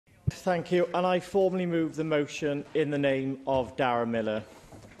thank you, and I formally move the motion in the name of Darragh Miller.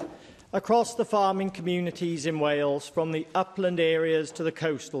 Across the farming communities in Wales, from the upland areas to the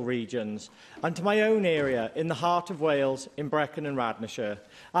coastal regions, and to my own area in the heart of Wales in Brecon and Radnorshire,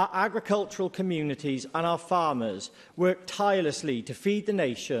 our agricultural communities and our farmers work tirelessly to feed the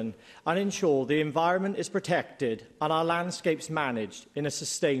nation and ensure the environment is protected and our landscapes managed in a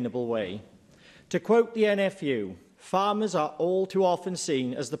sustainable way. To quote the NFU, farmers are all too often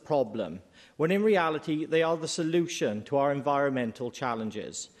seen as the problem, when in reality they are the solution to our environmental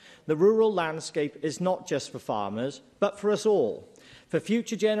challenges. The rural landscape is not just for farmers, but for us all, for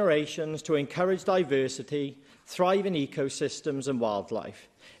future generations to encourage diversity, thrive in ecosystems and wildlife.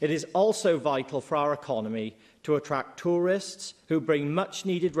 It is also vital for our economy to attract tourists who bring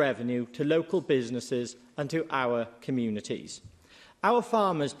much-needed revenue to local businesses and to our communities. Our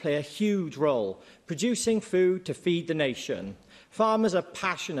farmers play a huge role producing food to feed the nation. Farmers are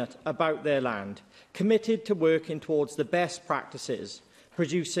passionate about their land, committed to working towards the best practices,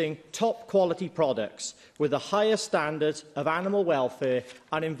 producing top-quality products with the highest standards of animal welfare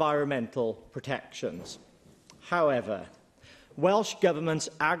and environmental protections. However, Welsh Government's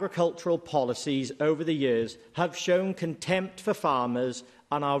agricultural policies over the years have shown contempt for farmers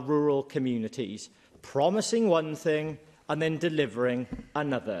and our rural communities, promising one thing and then delivering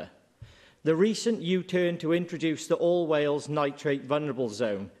another. The recent U-turn to introduce the All-Wales Nitrate Vulnerable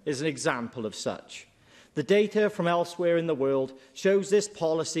Zone is an example of such. The data from elsewhere in the world shows this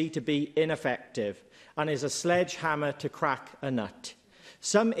policy to be ineffective and is a sledgehammer to crack a nut.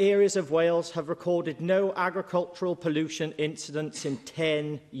 Some areas of Wales have recorded no agricultural pollution incidents in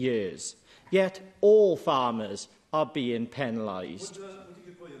 10 years, yet all farmers are being penalised.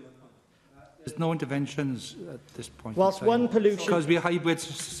 There's no interventions at this point. Whilst one pollution, because we hybrid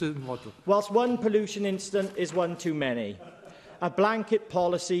model. Whilst one pollution incident is one too many, a blanket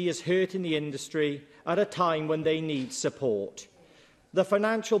policy is hurting the industry at a time when they need support. The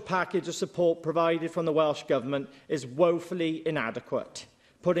financial package of support provided from the Welsh Government is woefully inadequate,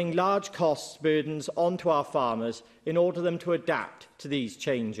 putting large cost burdens onto our farmers in order for them to adapt to these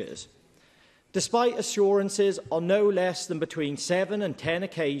changes. Despite assurances on no less than between 7 and 10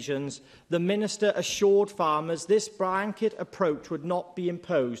 occasions, the Minister assured farmers this blanket approach would not be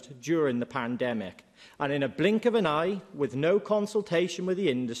imposed during the pandemic. And in a blink of an eye, with no consultation with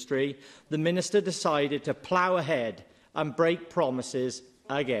the industry, the Minister decided to plough ahead and break promises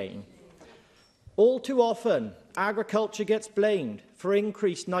again. All too often, agriculture gets blamed for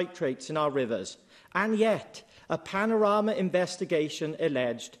increased nitrates in our rivers, and yet a Panorama investigation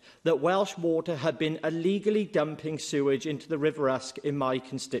alleged that Welsh Water had been illegally dumping sewage into the River Usk in my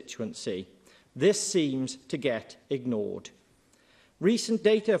constituency. This seems to get ignored. Recent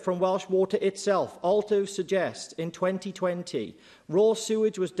data from Welsh Water itself also suggests in 2020 raw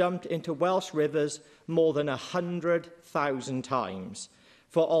sewage was dumped into Welsh rivers more than 100,000 times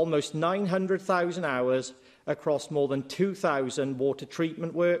for almost 900,000 hours across more than 2,000 water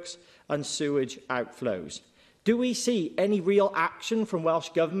treatment works and sewage outflows. Do we see any real action from Welsh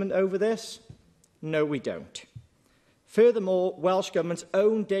Government over this? No, we don't. Furthermore, Welsh Government's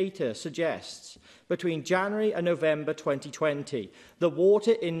own data suggests between January and November 2020, the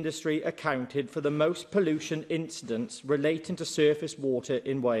water industry accounted for the most pollution incidents relating to surface water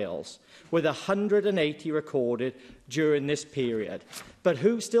in Wales, with 180 recorded during this period. But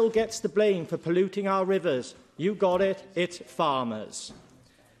who still gets the blame for polluting our rivers? You got it, it's farmers.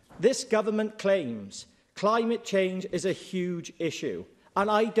 This government claims climate change is a huge issue,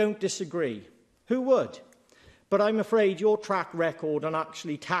 and I don't disagree. Who would? But I'm afraid your track record on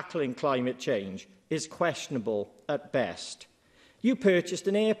actually tackling climate change is questionable at best. You purchased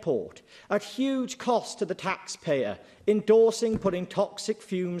an airport at huge cost to the taxpayer, endorsing putting toxic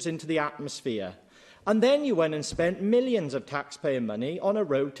fumes into the atmosphere. And then you went and spent millions of taxpayer money on a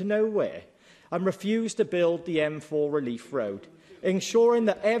road to nowhere and refused to build the M4 relief road, ensuring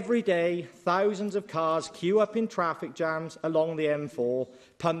that every day thousands of cars queue up in traffic jams along the M4,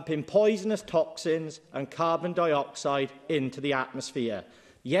 pumping poisonous toxins and carbon dioxide into the atmosphere.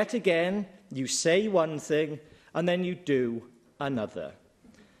 Yet again, you say one thing and then you do another.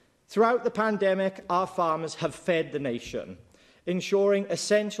 Throughout the pandemic, our farmers have fed the nation, ensuring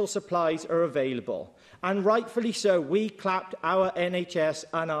essential supplies are available. And rightfully so, we clapped our NHS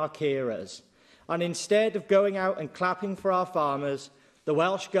and our carers. And instead of going out and clapping for our farmers, the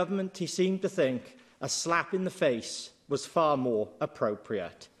Welsh Government seemed to think a slap in the face was far more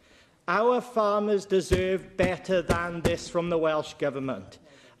appropriate. Our farmers deserve better than this from the Welsh Government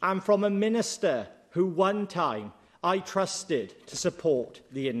and from a minister who one time I trusted to support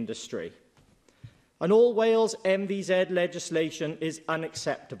the industry. And all Wales NVZ legislation is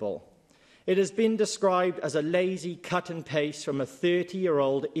unacceptable. It has been described as a lazy cut and paste from a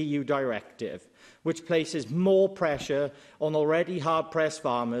 30-year-old EU directive, which places more pressure on already hard-pressed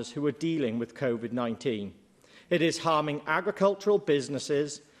farmers who are dealing with COVID-19. It is harming agricultural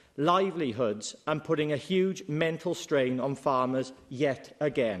businesses, livelihoods, and putting a huge mental strain on farmers yet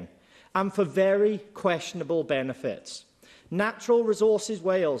again, and for very questionable benefits. Natural Resources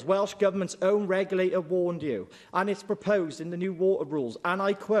Wales, Welsh Government's own regulator, warned you, and it's proposed in the new water rules, and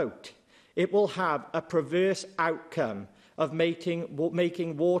I quote, "It will have a perverse outcome of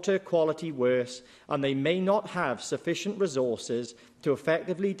making water quality worse, and they may not have sufficient resources to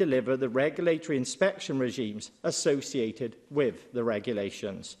effectively deliver the regulatory inspection regimes associated with the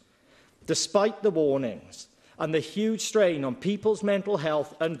regulations." Despite the warnings and the huge strain on people's mental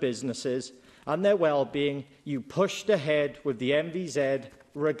health and businesses and their well-being, you pushed ahead with the NVZ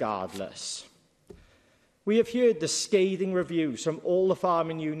regardless. We have heard the scathing reviews from all the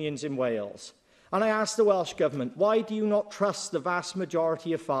farming unions in Wales. And I ask the Welsh Government, why do you not trust the vast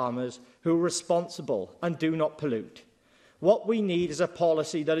majority of farmers who are responsible and do not pollute? What we need is a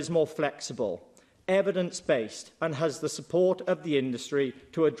policy that is more flexible, evidence-based, and has the support of the industry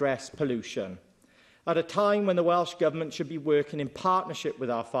to address pollution. At a time when the Welsh Government should be working in partnership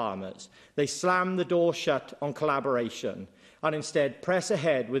with our farmers, they slam the door shut on collaboration and instead press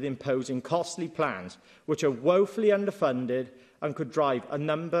ahead with imposing costly plans which are woefully underfunded and could drive a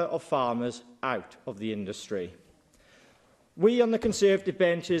number of farmers out of the industry. We on the Conservative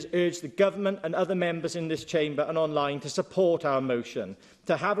benches urge the Government and other members in this chamber and online to support our motion,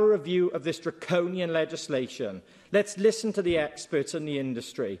 to have a review of this draconian legislation. Let's listen to the experts in the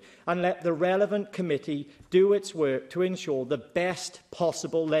industry and let the relevant committee do its work to ensure the best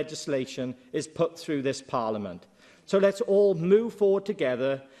possible legislation is put through this Parliament. So let's all move forward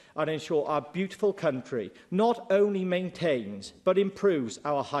together and ensure our beautiful country not only maintains but improves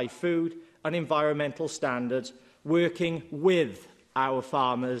our high food and environmental standards, working with our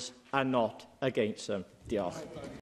farmers and not against them. Diolch.